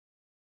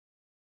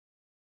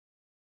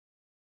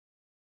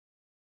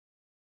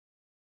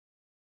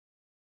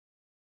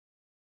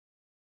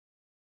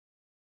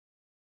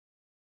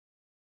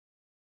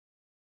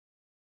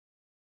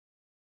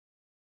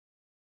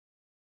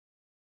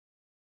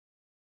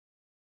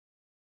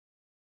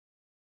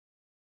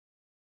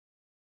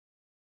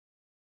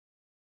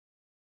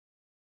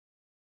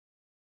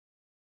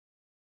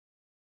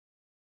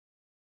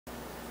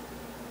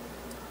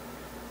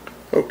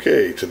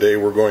Okay, today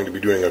we're going to be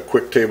doing a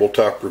quick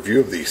tabletop review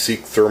of the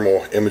Seek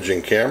Thermal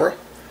imaging camera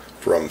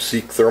from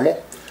Seek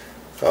Thermal.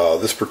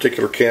 This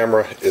particular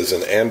camera is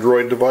an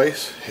Android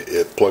device.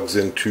 It plugs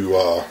into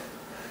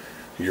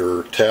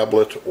your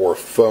tablet or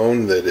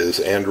phone that is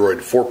Android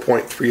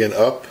 4.3 and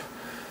up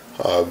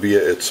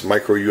via its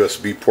micro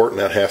USB port, and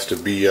that has to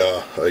be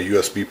a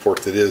USB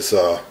port that is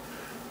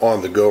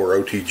on the go or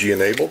OTG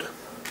enabled.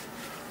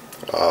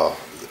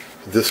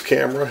 This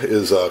camera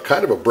is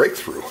kind of a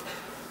breakthrough.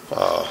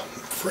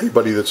 For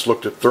anybody that's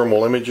looked at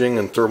thermal imaging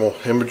and thermal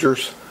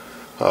imagers,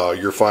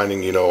 you're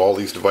finding, all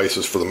these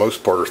devices for the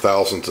most part are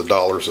thousands of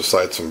dollars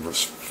aside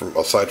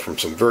from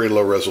some very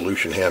low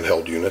resolution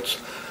handheld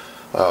units.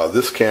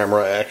 This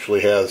camera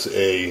actually has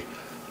a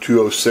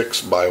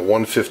 206 by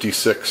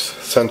 156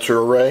 sensor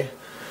array,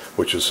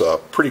 which is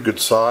pretty good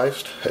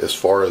sized as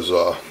far as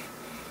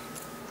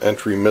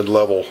entry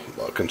mid-level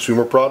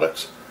consumer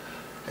products.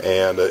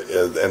 And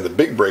the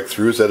big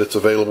breakthrough is that it's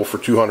available for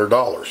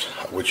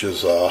 $200, which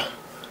is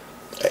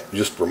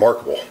just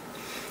remarkable.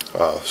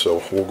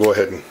 So we'll go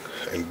ahead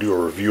and do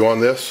a review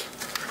on this.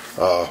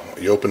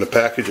 You open the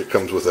package, it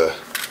comes with a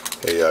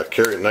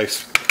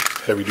nice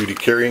heavy-duty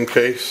carrying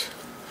case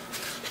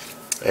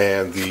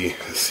and the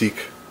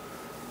Seek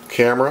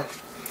camera.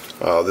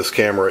 This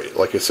camera,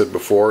 like I said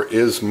before,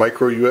 is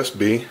micro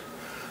USB.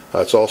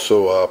 It's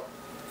also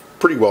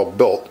pretty well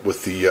built,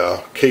 with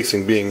the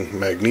casing being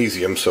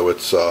magnesium, so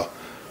it's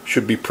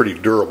should be pretty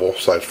durable,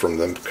 aside from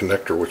the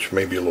connector, which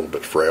may be a little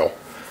bit frail.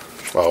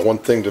 One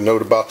thing to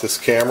note about this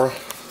camera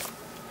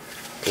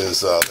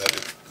is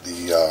that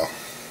the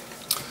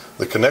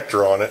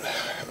connector on it,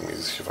 let me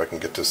see if I can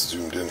get this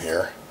zoomed in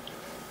here,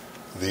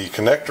 the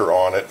connector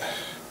on it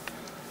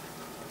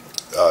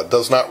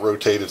does not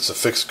rotate. It's a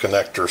fixed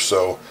connector,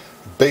 so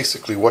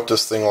basically what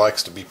this thing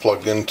likes to be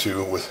plugged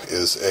into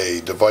is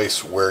a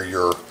device where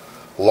your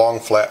long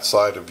flat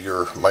side of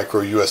your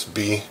micro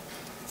USB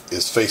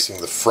is facing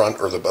the front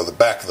or the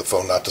back of the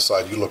phone, not the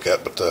side you look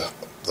at, but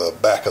the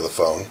back of the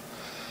phone,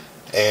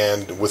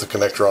 and with a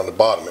connector on the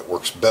bottom. It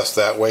works best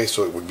that way,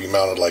 so it would be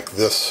mounted like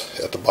this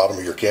at the bottom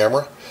of your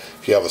camera.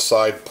 If you have a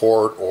side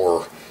port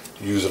or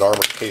use an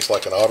armored case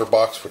like an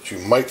OtterBox, what you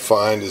might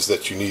find is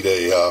that you need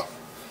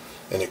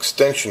an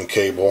extension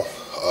cable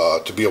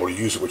to be able to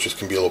use it, which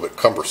can be a little bit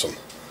cumbersome.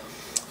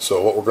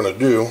 So what we're going to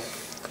do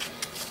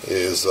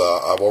is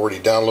I've already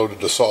downloaded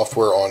the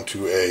software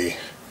onto a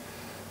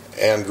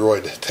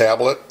Android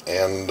tablet,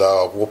 and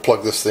we'll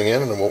plug this thing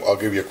in, and I'll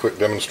give you a quick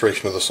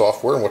demonstration of the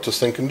software and what this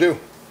thing can do.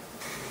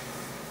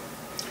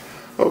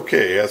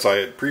 Okay, as I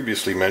had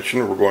previously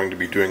mentioned, we're going to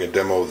be doing a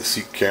demo of the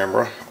Seek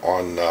camera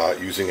on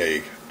using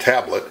a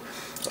tablet.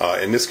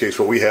 In this case,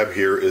 what we have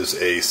here is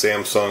a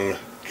Samsung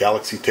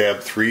Galaxy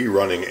Tab 3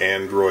 running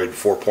Android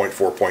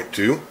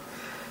 4.4.2.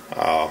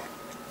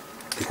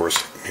 Of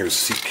course, here's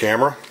the Seek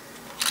camera.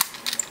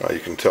 You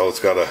can tell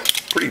it's got a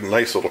pretty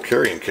nice little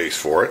carrying case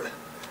for it.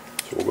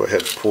 So we'll go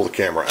ahead and pull the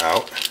camera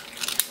out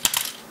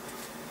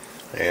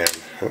and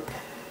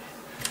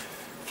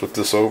flip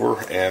this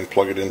over and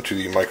plug it into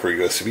the micro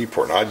USB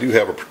port. Now, I do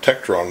have a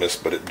protector on this,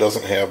 but it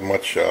doesn't have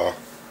much,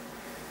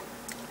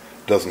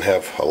 doesn't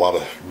have a lot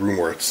of room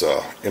where it's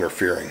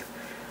interfering.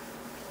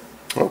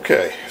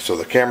 Okay, so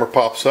the camera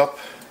pops up.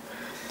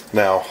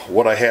 Now,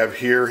 what I have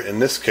here in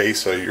this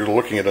case, you're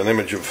looking at an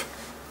image of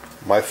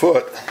my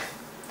foot.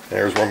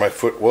 There's where my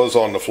foot was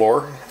on the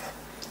floor,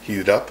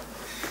 heated up.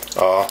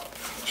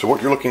 So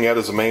what you're looking at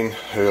is the main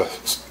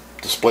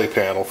display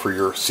panel for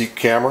your Seek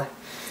camera.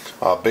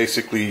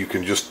 Basically, you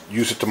can just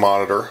use it to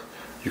monitor.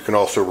 You can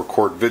also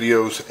record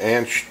videos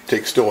and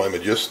take still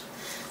images.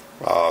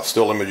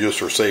 Still images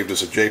are saved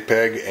as a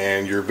Jpeg,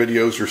 and your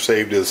videos are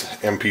saved as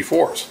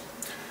MP4s.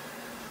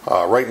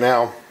 Right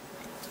now,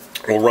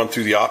 we'll run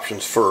through the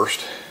options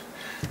first.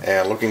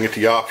 And looking at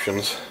the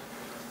options,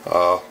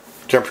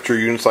 temperature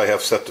units I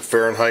have set to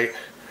Fahrenheit.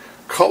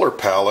 Color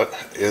palette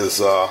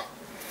is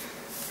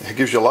it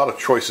gives you a lot of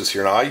choices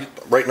here. Now,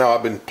 right now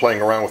I've been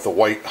playing around with the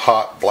white,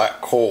 hot, black,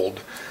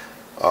 cold.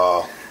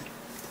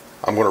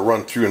 I'm going to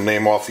run through and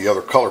name off the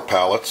other color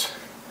palettes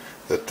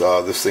that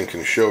this thing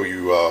can show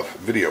you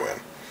video in.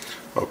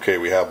 Okay,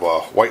 we have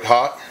white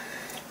hot,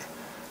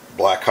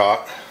 black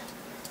hot,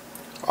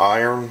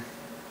 iron,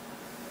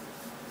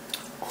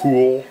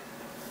 cool,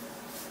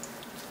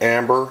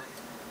 amber,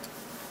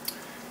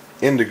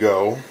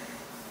 indigo,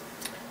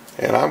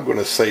 and I'm going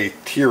to say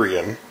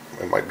Tyrian.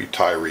 It might be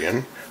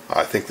Tyrian.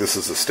 I think this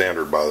is the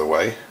standard, by the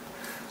way.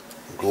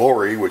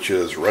 Glory, which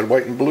is red,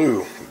 white, and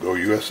blue. Go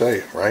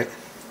USA, right?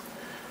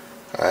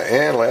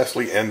 And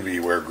lastly, Envy,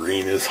 where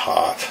green is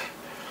hot.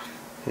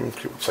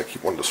 Looks like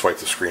you wanted to swipe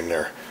the screen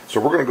there.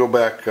 So we're going to go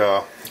back.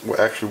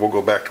 Actually, we'll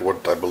go back to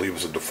what I believe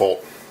is a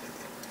default,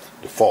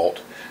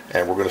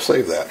 and we're going to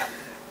save that.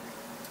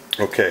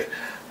 Okay.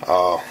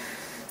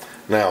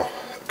 Now,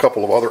 a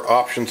couple of other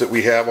options that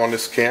we have on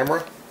this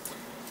camera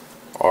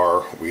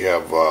are, we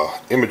have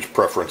image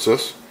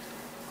preferences.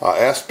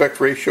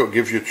 Aspect ratio, it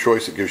gives you a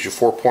choice. It gives you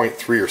 4.3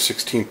 or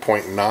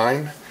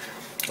 16.9.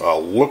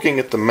 Looking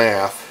at the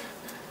math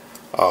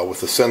with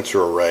the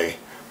sensor array,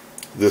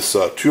 This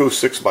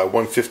 206 by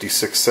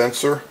 156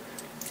 sensor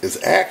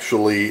is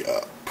actually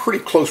pretty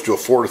close to a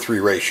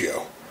 4:3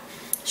 ratio.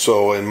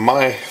 So in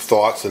my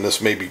thoughts, and this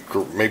may be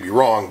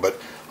wrong,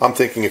 but I'm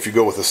thinking if you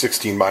go with a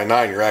 16 by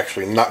 9, you're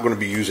actually not going to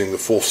be using the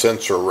full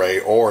sensor array,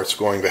 or it's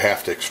going to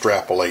have to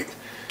extrapolate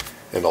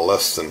in a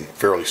less than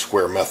fairly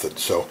square method.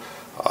 So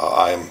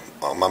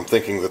I'm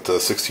thinking that the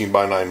 16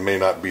 by 9 may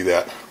not be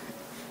that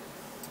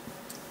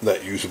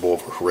usable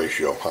of a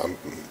ratio.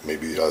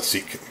 Maybe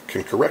Seek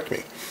can correct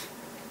me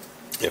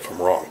if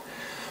I'm wrong.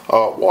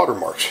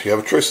 Watermarks. You have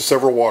a choice of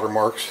several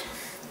watermarks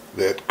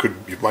that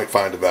you might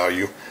find a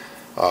value.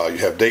 You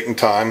have date and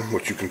time,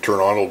 which you can turn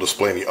on. It'll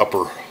display in the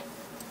upper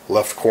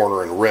left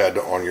corner in red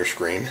on your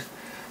screen.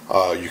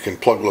 You can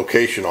plug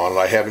location on it.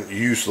 I haven't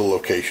used the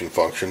location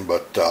function,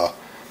 but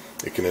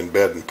it can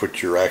embed and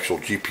put your actual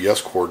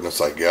GPS coordinates,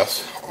 I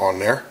guess, on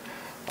there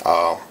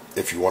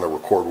if you want to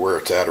record where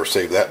it's at or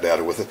save that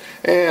data with it.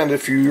 And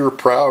if you're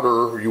proud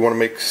or you want to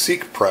make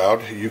Seek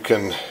proud, you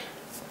can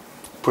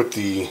put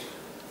the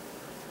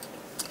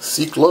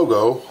Seek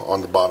logo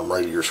on the bottom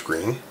right of your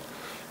screen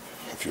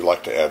if you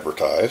like to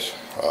advertise.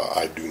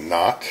 I do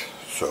not,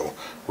 so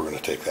we're going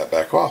to take that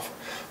back off.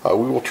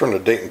 We will turn the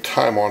date and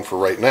time on for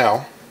right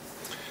now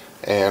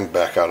and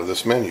back out of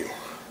this menu.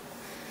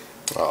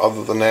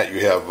 Other than that,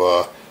 you have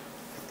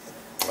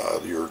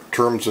your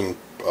terms and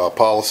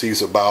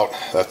policies about.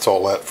 That's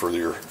all that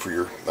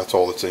that's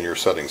all that's in your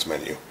settings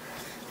menu.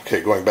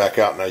 Okay, going back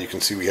out now, you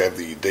can see we have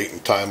the date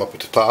and time up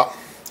at the top.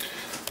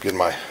 Again,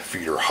 my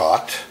feet are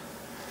hot.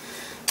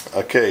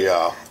 Okay,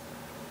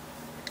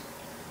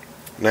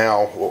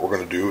 now what we're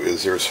going to do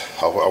is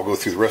I'll go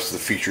through the rest of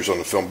the features on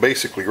the film.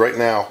 Basically, right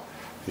now,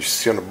 you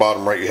see on the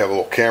bottom right, you have a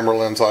little camera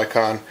lens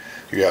icon.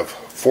 You have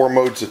 4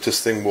 modes that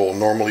this thing will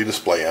normally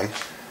display in.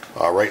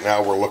 Right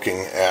now, we're looking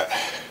at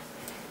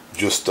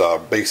just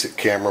basic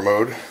camera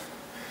mode.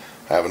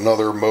 I have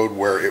another mode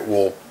where it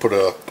will put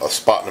a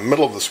spot in the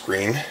middle of the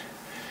screen,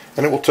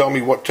 and it will tell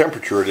me what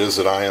temperature it is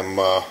that I am.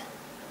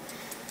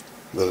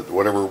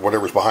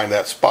 Whatever's behind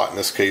that spot. In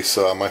this case,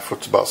 my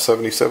foot's about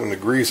 77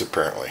 degrees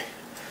apparently.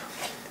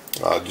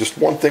 Just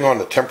one thing on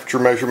the temperature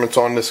measurements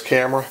on this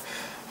camera.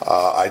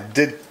 I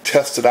did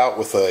test it out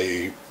with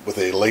a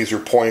laser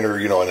pointer,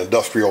 an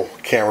industrial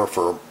camera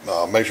for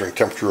measuring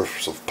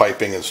temperatures of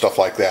piping and stuff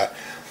like that.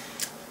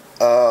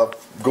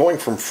 Going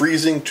from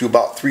freezing to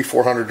about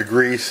 300-400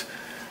 degrees,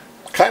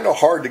 kind of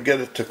hard to get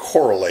it to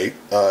correlate.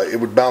 It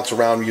would bounce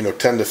around,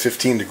 10 to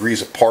 15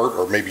 degrees apart,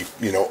 or maybe,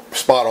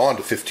 spot on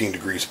to 15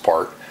 degrees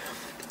apart.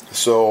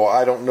 So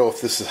I don't know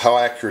if this is how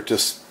accurate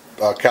this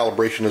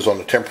calibration is on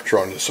the temperature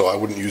on this, so I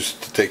wouldn't use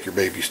it to take your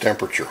baby's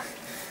temperature.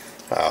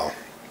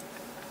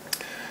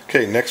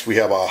 Okay, next we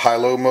have a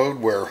high-low mode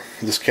where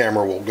this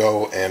camera will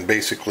go and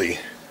basically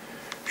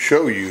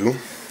show you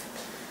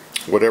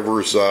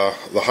whatever's the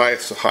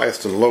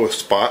highest and lowest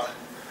spot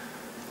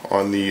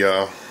on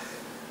the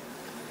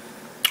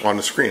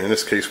screen. In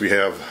this case, we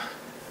have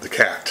the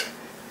cat.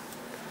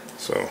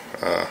 So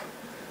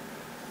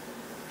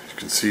you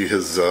can see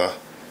he's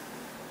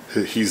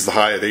the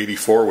high at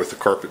 84 with the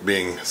carpet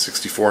being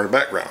 64 in the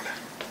background.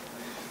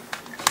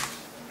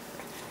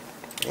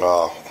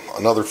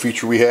 Another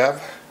feature we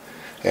have,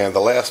 and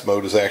the last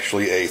mode, is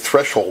actually a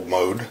threshold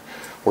mode,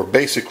 where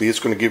basically it's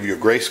going to give you a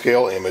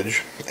grayscale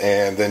image,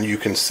 and then you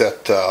can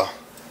set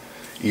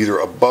either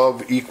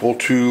above, equal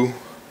to,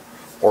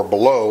 or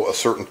below a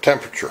certain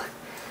temperature.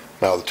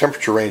 Now the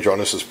temperature range on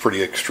this is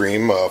pretty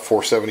extreme,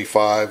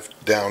 475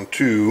 down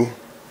to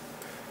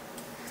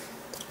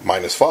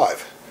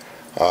 -5.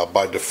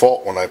 By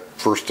default, when I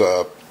first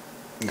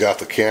got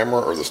the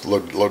camera or this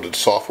loaded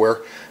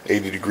software,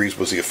 80 degrees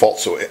was the default.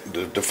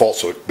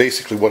 So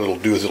basically what it'll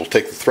do is it'll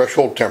take the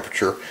threshold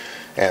temperature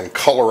and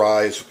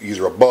colorize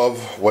either above,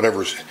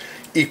 whatever's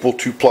equal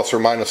to, plus or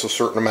minus a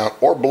certain amount,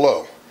 or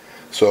below.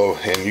 So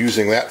in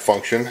using that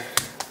function,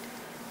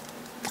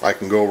 I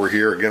can go over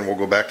here again. We'll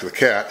go back to the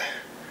cat,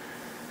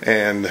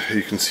 and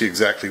you can see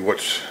exactly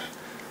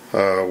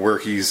where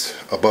he's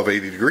above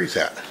 80 degrees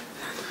at.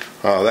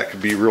 That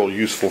could be real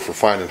useful for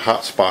finding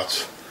hot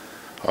spots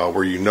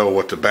where you know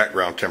what the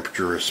background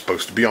temperature is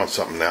supposed to be on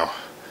something. Now,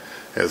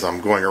 as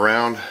I'm going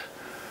around,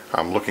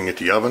 I'm looking at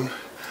the oven,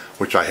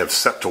 which I have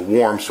set to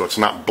warm, so it's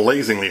not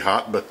blazingly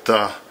hot, but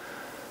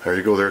there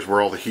you go. There's where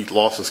all the heat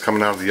loss is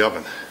coming out of the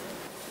oven.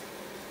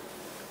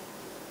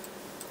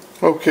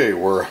 Okay,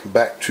 we're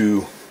back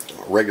to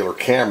regular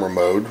camera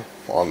mode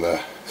on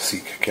the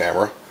Seek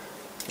camera.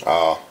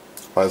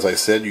 As I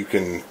said, you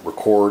can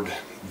record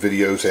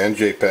videos and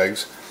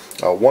JPEGs.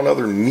 One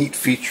other neat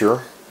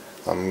feature,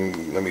 let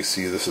me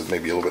see, this is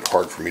maybe a little bit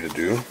hard for me to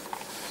do,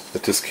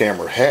 that this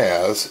camera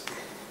has,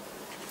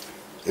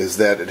 is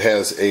that it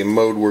has a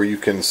mode where you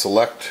can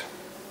select,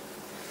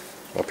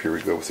 up here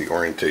we go with the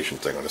orientation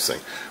thing on this thing,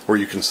 where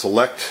you can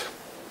select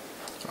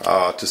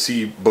to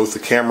see both the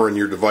camera in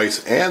your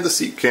device and the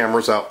Seek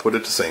camera's output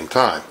at the same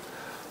time.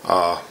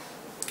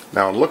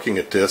 Now looking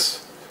at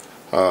this,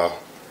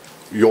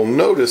 you'll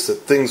notice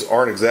that things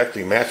aren't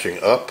exactly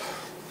matching up,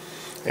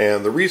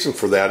 and the reason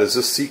for that is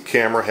this Seek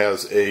camera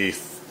has a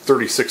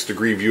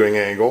 36-degree viewing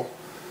angle.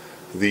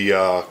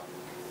 The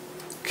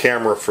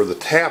camera for the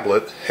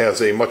tablet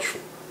has a much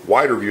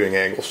wider viewing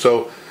angle,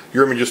 so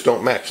your images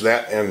don't match.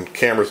 That and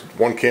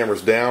one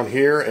camera's down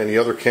here and the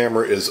other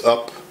camera is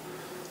up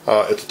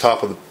at the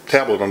top of the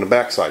tablet on the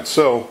back side.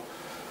 So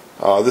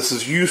this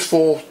is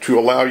useful to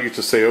allow you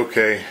to say,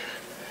 okay,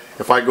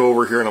 if I go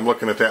over here and I'm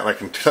looking at that and I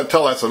can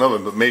tell that's an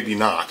oven, but maybe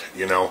not,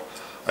 you know.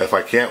 If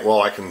I can't,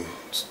 well, I can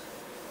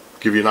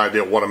give you an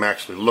idea of what I'm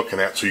actually looking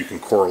at so you can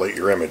correlate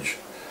your image.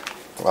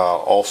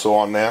 Also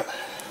on that,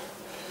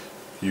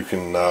 you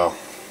can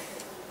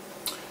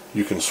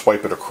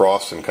swipe it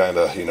across and kind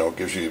of, you know,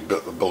 gives you the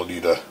ability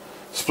to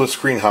split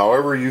screen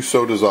however you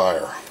so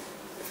desire.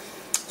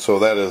 So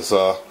that is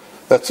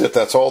that's it.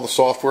 That's all the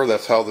software.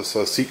 That's how this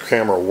seat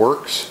camera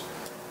works.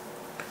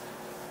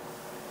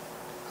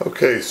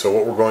 Okay, so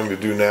what we're going to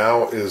do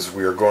now is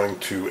we are going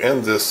to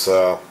end this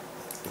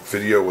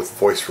video with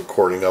voice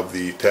recording of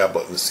the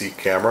tablet and the Seek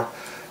camera,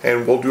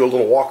 and we'll do a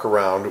little walk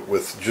around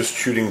with just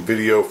shooting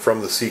video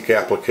from the Seek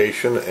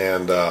application,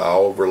 and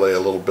I'll overlay a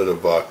little bit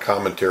of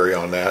commentary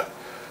on that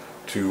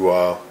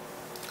to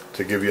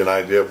give you an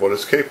idea of what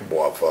it's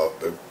capable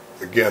of.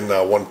 Again,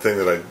 one thing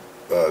that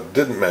I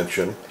didn't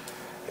mention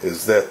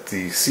is that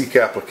the Seek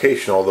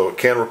application, although it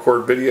can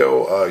record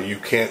video, you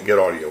can't get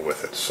audio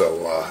with it.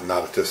 So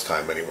not at this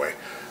time anyway.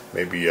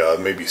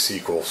 Maybe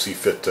Seek will see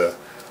fit to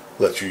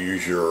let you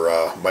use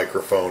your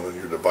microphone and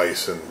your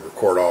device and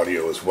record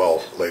audio as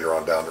well later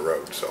on down the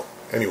road. So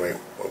anyway,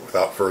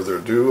 without further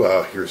ado,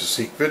 here's a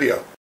Seek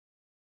video.